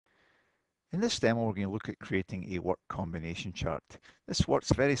In this demo, we're going to look at creating a work combination chart. This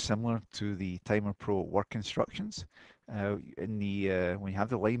works very similar to the Timer Pro work instructions. When you have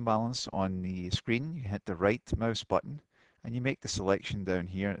the line balance on the screen, you hit the right mouse button and you make the selection down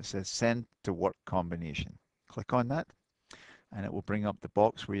here. It says Send to Work Combination. Click on that and it will bring up the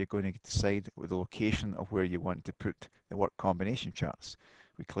box where you're going to decide the location of where you want to put the work combination charts.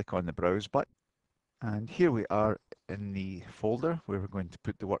 We click on the Browse button. And here we are in the folder where we're going to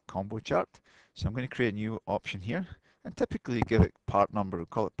put the work combo chart. So I'm going to create a new option here and typically give it part number. We'll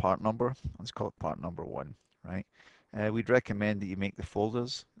call it part number. Let's call it part number 1, right? We'd recommend that you make the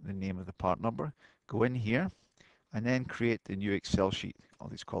folders the name of the part number. Go in here and then create the new Excel sheet. I'll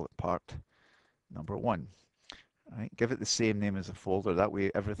just call it part number 1. Right, give it the same name as the folder. That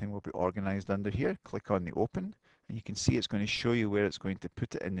way everything will be organized under here. Click on the open and you can see it's going to show you where it's going to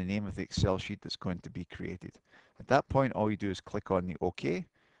put it in the name of the Excel sheet that's going to be created. At that point, all you do is click on the OK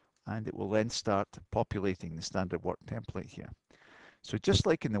and it will then start populating the standard work template here. So just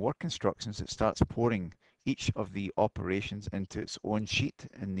like in the work instructions, it starts pouring each of the operations into its own sheet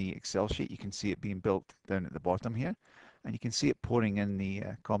in the Excel sheet. You can see it being built down at the bottom here and you can see it pouring in the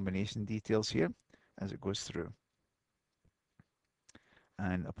combination details here as it goes through.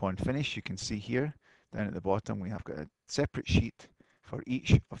 And upon finish, you can see here down at the bottom, we have got a separate sheet for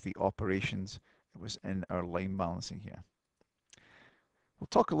each of the operations that was in our line balancing here. We'll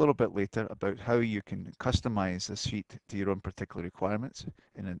talk a little bit later about how you can customize this sheet to your own particular requirements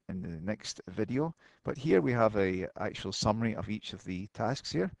in the next video. But here we have a actual summary of each of the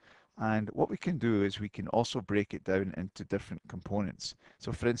tasks here. And what we can do is we can also break it down into different components.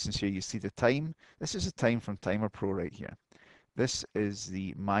 So for instance, here you see the time. This is the time from Timer Pro right here. This is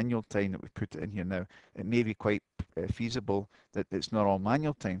the manual time that we put in here now. It may be quite feasible that it's not all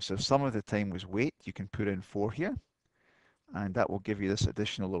manual time. So if some of the time was wait, you can put in 4 here. And that will give you this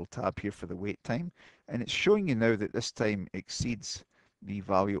additional little tab here for the wait time. And it's showing you now that this time exceeds the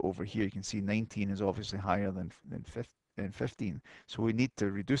value over here. You can see 19 is obviously higher than 15. So we need to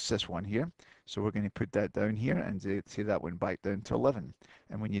reduce this one here. So we're going to put that down here and say that went back down to 11.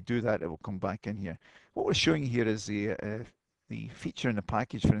 And when you do that, it will come back in here. What we're showing you here is the feature in the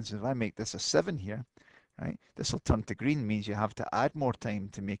package. For instance, if I make this a 7 here, right, this will turn to green, means you have to add more time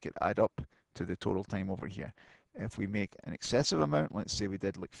to make it add up to the total time over here. If we make an excessive amount, let's say we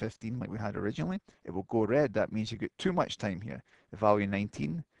did like 15 like we had originally, it will go red. That means you get too much time here. The value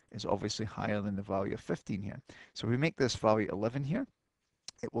 19 is obviously higher than the value of 15 here. So if we make this value 11 here,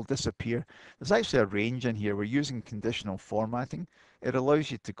 it will disappear. There's actually a range in here. We're using conditional formatting. It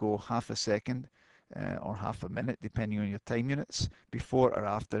allows you to go half a second or half a minute, depending on your time units, before or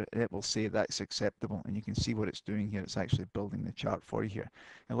after, and it will say that's acceptable. And you can see what it's doing here. It's actually building the chart for you here.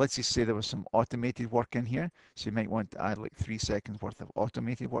 And let's just say there was some automated work in here. So you might want to add like 3 seconds worth of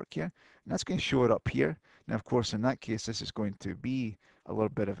automated work here. And that's going to show it up here. Now, of course, in that case, this is going to be a little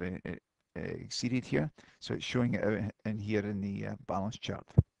bit of a exceeded here. So it's showing it out in here in the balance chart.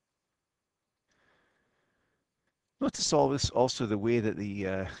 Notice also the way that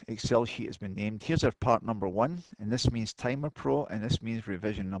the Excel sheet has been named. Here's our part number 1, and this means Timer Pro, and this means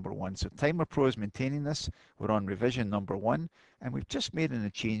revision number 1. So Timer Pro is maintaining this. We're on revision number 1, and we've just made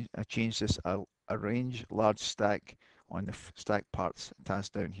a change this arrange large stack on the stack parts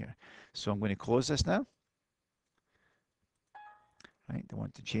task down here. So I'm going to close this now. Right, I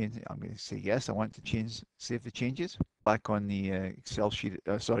want to change it. I'm going to say yes. I want to save the changes. Back on the Excel sheet,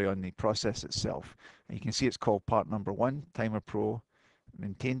 on the process itself. And you can see it's called part number 1, Timer Pro,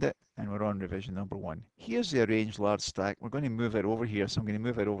 maintained it, and we're on revision number 1. Here's the arrange large stack. We're going to move it over here. So I'm going to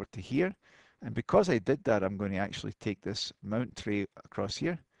move it over to here. And because I did that, I'm going to actually take this mount tray across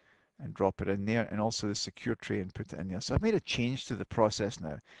here and drop it in there, and also the secure tray and put it in there. So I've made a change to the process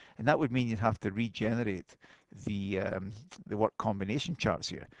now, and that would mean you'd have to regenerate the work combination charts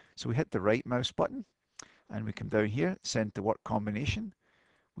here. So we hit the right mouse button and we come down here, send to work combination.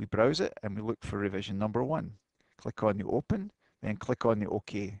 We browse it and we look for revision number 1. Click on the open, then click on the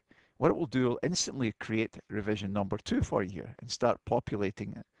OK. What it will do, will instantly create revision number 2 for you here and start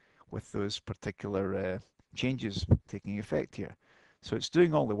populating it with those particular changes taking effect here. So it's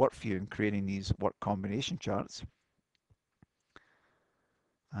doing all the work for you in creating these work combination charts.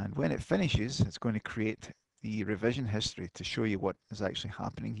 And when it finishes, it's going to create the revision history to show you what is actually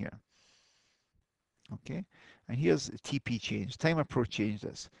happening here. Okay, and here's the TP change. Timer Pro changed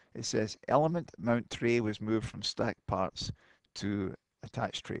this. It says element mount tray was moved from stack parts to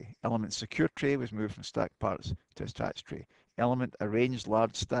attached tray. Element secure tray was moved from stack parts to attached tray. Element arranged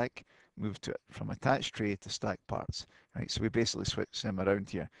large stack moved from attached tray to stack parts. Right, so we basically switch them around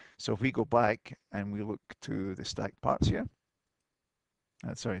here. So if we go back and we look to the stack parts here,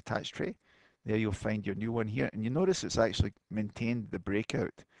 attached tray, There you'll find your new one here, and you notice it's actually maintained the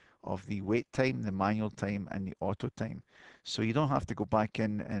breakout of the wait time, the manual time, and the auto time. So you don't have to go back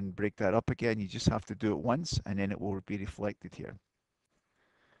in and break that up again. You just have to do it once, and then it will be reflected here.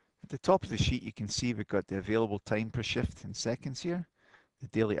 At the top of the sheet, you can see we've got the available time per shift in seconds here, the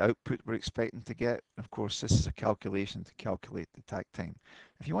daily output we're expecting to get. Of course, this is a calculation to calculate the takt time.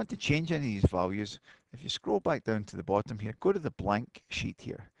 If you want to change any of these values, if you scroll back down to the bottom here, go to the blank sheet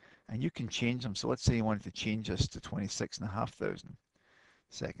here, and you can change them. So let's say you wanted to change this to 26,500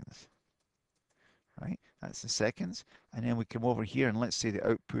 seconds. Right, that's the seconds, and then we come over here and let's say the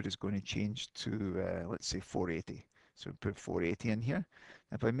output is going to change to let's say 480. So we put 480 in here.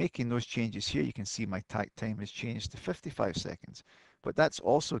 Now by making those changes here, you can see my takt time has changed to 55 seconds, but that's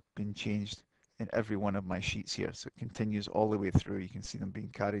also been changed in every one of my sheets here. So it continues all the way through. You can see them being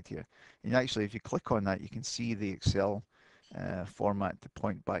carried here. And actually, if you click on that, you can see the Excel format to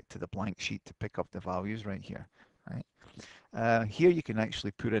point back to the blank sheet to pick up the values right here. Right. Here you can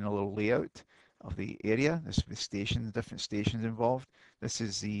actually put in a little layout of the area. This is the stations, different stations involved. This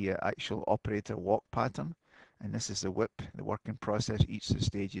is the actual operator walk pattern, and this is the WIP, the work in process, each of the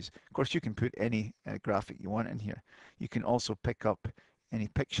stages. Of course, you can put any graphic you want in here. You can also pick up any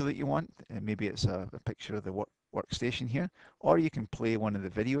picture that you want. Maybe it's a picture of the workstation here, or you can play one of the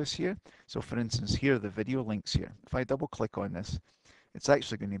videos here. So for instance, here are the video links here. If I double click on this, it's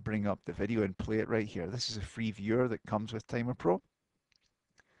actually going to bring up the video and play it right here. This is a free viewer that comes with Timer Pro.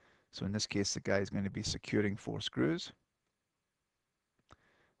 So in this case, the guy is going to be securing 4 screws.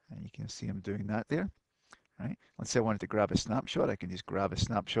 And you can see him doing that there. Right. Let's say I wanted to grab a snapshot. I can just grab a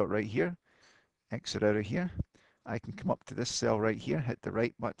snapshot right here, exit out of here. I can come up to this cell right here, hit the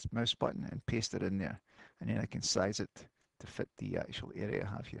right mouse button and paste it in there. And then I can size it to fit the actual area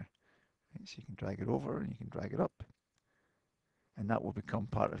I have here. Right. So you can drag it over and you can drag it up, and that will become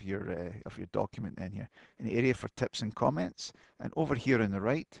part of your document then here. In the area for tips and comments, and over here on the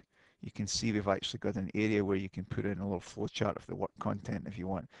right, you can see we've actually got an area where you can put in a little flowchart of the work content if you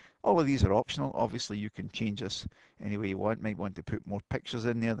want. All of these are optional. Obviously, you can change this any way you want. Might want to put more pictures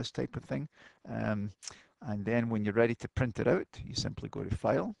in there, this type of thing. And then when you're ready to print it out, you simply go to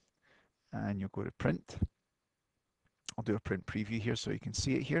File, and you'll go to Print. I'll do a print preview here so you can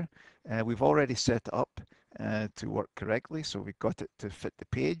see it here. We've already set it up to work correctly, so we've got it to fit the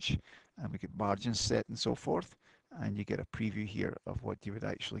page, and we get margins set and so forth, and you get a preview here of what you would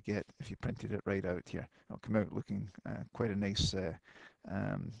actually get if you printed it right out here. It'll come out looking quite a nice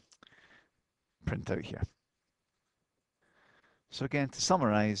printout here. So again, to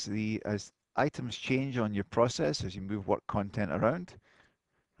summarize, as items change on your process as you move work content around,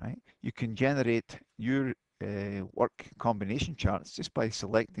 right, you can generate your work combination charts just by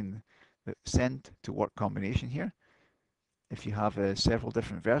selecting the send to work combination here. If you have several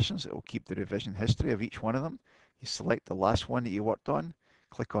different versions, it will keep the revision history of each one of them. You select the last one that you worked on,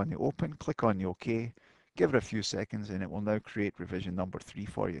 click on the open, click on the OK, give it a few seconds, and it will now create revision number 3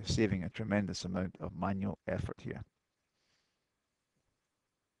 for you, saving a tremendous amount of manual effort here.